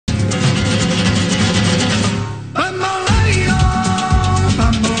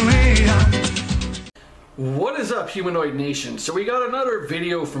What is up, Humanoid Nation? So we got another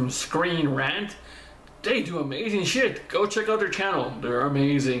video from Screen Rant. They do amazing shit. Go check out their channel. They're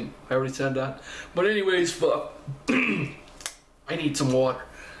amazing. I already said that. But anyways, fuck. I need some water.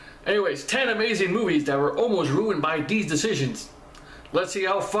 Anyways, 10 amazing movies that were almost ruined by these decisions. Let's see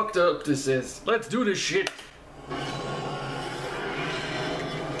how fucked up this is. Let's do this shit.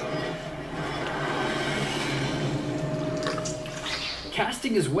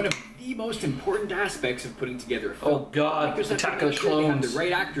 Casting is one of the most important aspects of putting together a film. Oh god, Attack of the They have Clones. the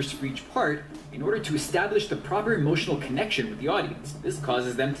right actors for each part in order to establish the proper emotional connection with the audience. This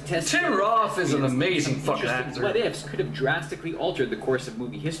causes them to test... Tim Roth is an amazing some fucking interesting actor. What-ifs could have drastically altered the course of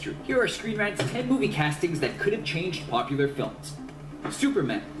movie history. Here are Screen Rant's 10 movie castings that could have changed popular films.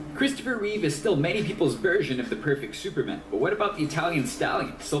 Superman. Christopher Reeve is still many people's version of the perfect Superman. But what about the Italian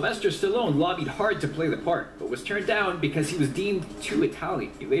stallion? Sylvester Stallone lobbied hard to play the part, but was turned down because he was deemed too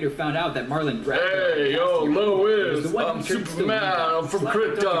Italian. He later found out that Marlon Brando... Hey, yo, Lois, I'm Superman, I'm from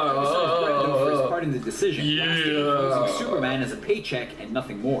Krypton. For his part in the decision. Yeah. Using Superman as a paycheck and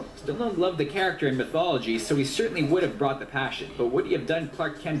nothing more. Stallone loved the character and mythology, so he certainly would have brought the passion. But would he have done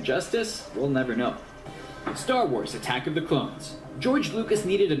Clark Kent justice? We'll never know. Star Wars: Attack of the Clones. George Lucas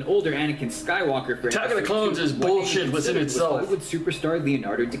needed an older Anakin Skywalker for Attack of the Clones is bullshit within itself. Hollywood superstar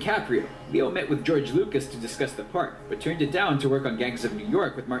Leonardo DiCaprio. Leo met with George Lucas to discuss the part, but turned it down to work on Gangs of New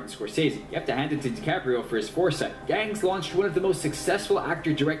York with Martin Scorsese. You have to hand it to DiCaprio for his foresight. Gangs launched one of the most successful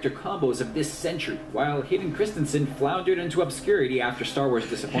actor-director combos of this century, while Hayden Christensen floundered into obscurity after Star Wars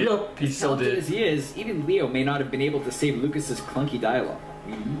disappointed. Yup, he still did. As he is, even Leo may not have been able to save Lucas's clunky dialogue.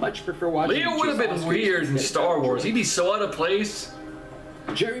 We much prefer watching... Leo would have been weird in Star Wars. He'd be so out of place.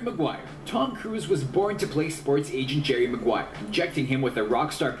 Jerry Maguire. Tom Cruise was born to play sports agent Jerry Maguire, injecting him with a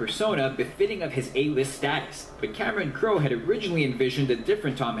rock star persona befitting of his A-list status. But Cameron Crowe had originally envisioned a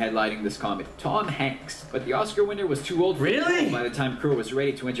different Tom headlining this comedy, Tom Hanks. But the Oscar winner was too old for the role by the time Crowe was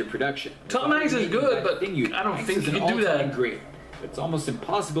ready to enter production. Tom Hanks is good, but I don't think he can do that. Great. It's almost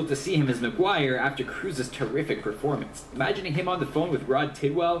impossible to see him as Maguire after Cruise's terrific performance. Imagining him on the phone with Rod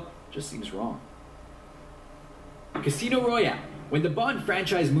Tidwell just seems wrong. Casino Royale. When the Bond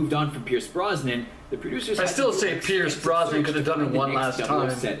franchise moved on from Pierce Brosnan, the producers... I still say Pierce Brosnan could have done it one last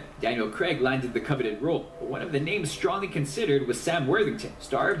time. Daniel Craig landed the coveted role, but one of the names strongly considered was Sam Worthington,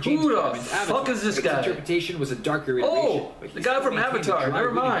 star of James Cameron's Avatar. Who the fuck is this Craig's guy? interpretation was a darker iteration. Oh, the guy from Avatar,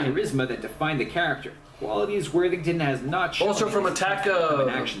 never mind. Charisma that defined the character. Qualities Worthington has not shown. Also from Attack of an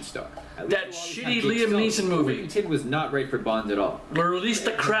action star. That shitty Liam Neeson movie. Worthington was not right for Bond at all. Release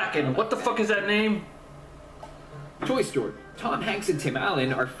the Kraken. What the fuck is that name? Toy Story. Tom Hanks and Tim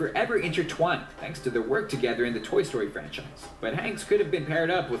Allen are forever intertwined thanks to their work together in the Toy Story franchise. But Hanks could have been paired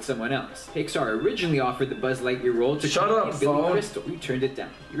up with someone else. Pixar originally offered the Buzz Lightyear role to Billy Crystal, who turned it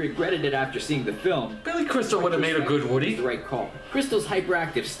down. He regretted it after seeing the film. Billy Crystal would have made a good Woody. The right call. Crystal's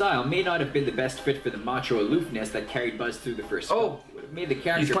hyperactive style may not have been the best fit for the macho aloofness that carried Buzz through the first film. It would have made the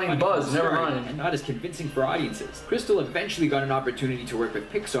character he's playing Buzz, never mind. And not as convincing for audiences. Crystal eventually got an opportunity to work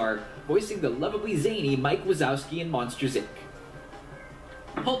with Pixar, voicing the lovably zany Mike Wazowski in Monsters, Inc.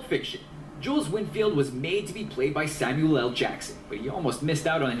 Pulp Fiction. Jules Winfield was made to be played by Samuel L. Jackson, but he almost missed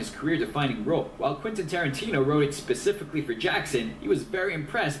out on his career-defining role. While Quentin Tarantino wrote it specifically for Jackson, he was very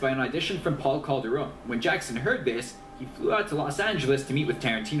impressed by an audition from Paul Calderone. When Jackson heard this, he flew out to Los Angeles to meet with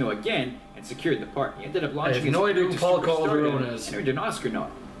Tarantino again and secured the part. He ended up launching his career to Paul Calderone is. and earned an Oscar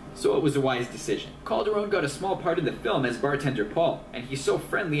nod. So it was a wise decision. Calderone got a small part in the film as bartender Paul, and he's so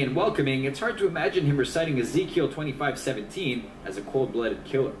friendly and welcoming, it's hard to imagine him reciting Ezekiel 25:17 as a cold-blooded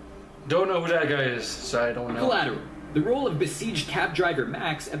killer. Don't know who that guy is, so I don't know. Collateral. The role of besieged cab driver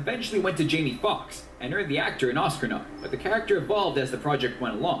Max eventually went to Jamie Foxx, and earned the actor an Oscar nod, but the character evolved as the project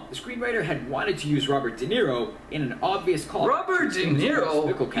went along. The screenwriter had wanted to use Robert De Niro in an obvious call. Robert De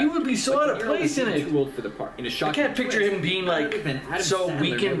Niro? He would be so out of place in it. Too old for the part. In a I can't picture him being like so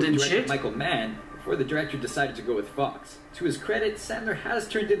weakened and shit. Michael Mann, before the director decided to go with Fox. To his credit, Sandler has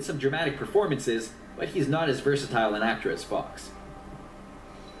turned in some dramatic performances, but he's not as versatile an actor as Fox.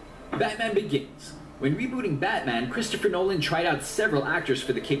 Batman Begins. When rebooting Batman, Christopher Nolan tried out several actors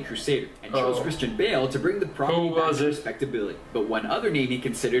for the Caped Crusader, and chose Christian Bale to bring the property back to respectability. But one other name he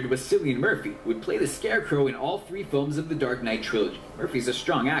considered was Cillian Murphy, who would play the Scarecrow in all 3 films of the Dark Knight trilogy. Murphy's a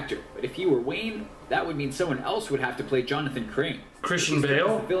strong actor, but if he were Wayne, that would mean someone else would have to play Jonathan Crane. Christian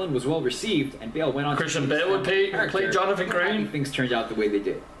Bale? The villain was well received, and Bale went on Christian Bale would play Jonathan Crane? Things turned out the way they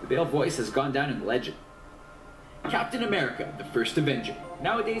did. The Bale voice has gone down in legend. Captain America, the First Avenger.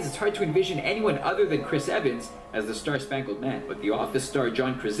 Nowadays, it's hard to envision anyone other than Chris Evans as the Star-Spangled Man, but The Office star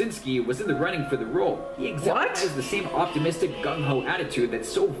John Krasinski was in the running for the role. He exemplifies the same optimistic, gung-ho attitude that's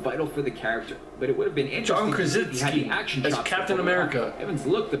so vital for the character. But it would have been interesting John Krasinski if he had the action as chops Captain America. Evans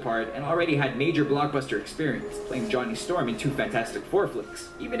looked the part and already had major blockbuster experience, playing Johnny Storm in 2 Fantastic Four flicks.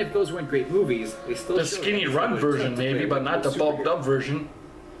 Even if those weren't great movies, they still The skinny run version, maybe, but not the bulked up version.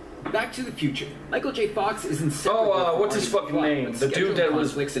 Back to the Future. Michael J. Fox is inseparable. What's his fucking name? The dude that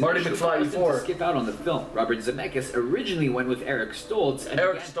was Marty McFly before. Skip out on the film. Robert Zemeckis originally went with Eric Stoltz and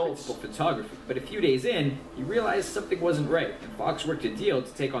began principal photography, but a few days in, he realized something wasn't right, and Fox worked a deal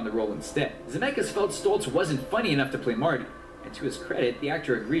to take on the role instead. Zemeckis felt Stoltz wasn't funny enough to play Marty, and to his credit, the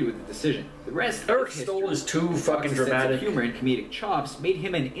actor agreed with the decision. The rest, Eric Stoltz is too fucking dramatic. Sense of humor and comedic chops made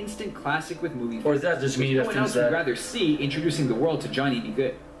him an instant classic with movie fans. Or is that just me that no one thinks else that? would rather see introducing the world to Johnny Be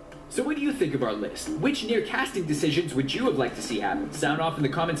Good. So what do you think of our list? Which near casting decisions would you have liked to see happen? Sound off in the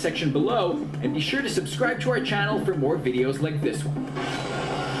comment section below, and be sure to subscribe to our channel for more videos like this one.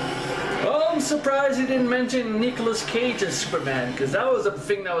 Oh, I'm surprised he didn't mention Nicolas Cage as Superman, because that was a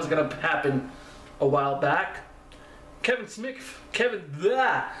thing that was going to happen a while back. Kevin Smith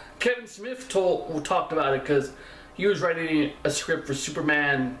talked about it because he was writing a script for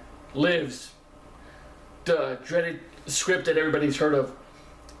Superman Lives, the dreaded script that everybody's heard of.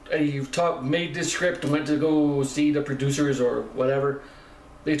 And he made this script and went to go see the producers or whatever.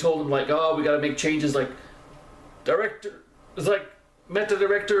 They told him like, oh, we got to make changes. Like, met the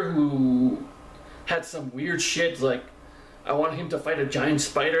director who had some weird shit. Like, I want him to fight a giant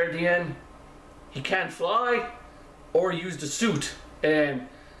spider at the end. He can't fly or use the suit, and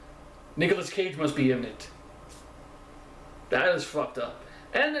Nicolas Cage must be in it. That is fucked up.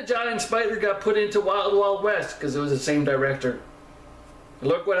 And the giant spider got put into Wild Wild West because it was the same director.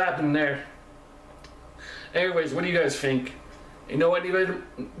 Look what happened there. Anyways, what do you guys think? Do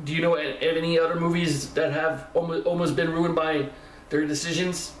you know any other movies that have almost been ruined by their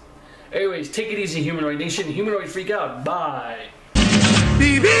decisions? Anyways, take it easy, Humanoid Nation. Humanoid Freak out. Bye.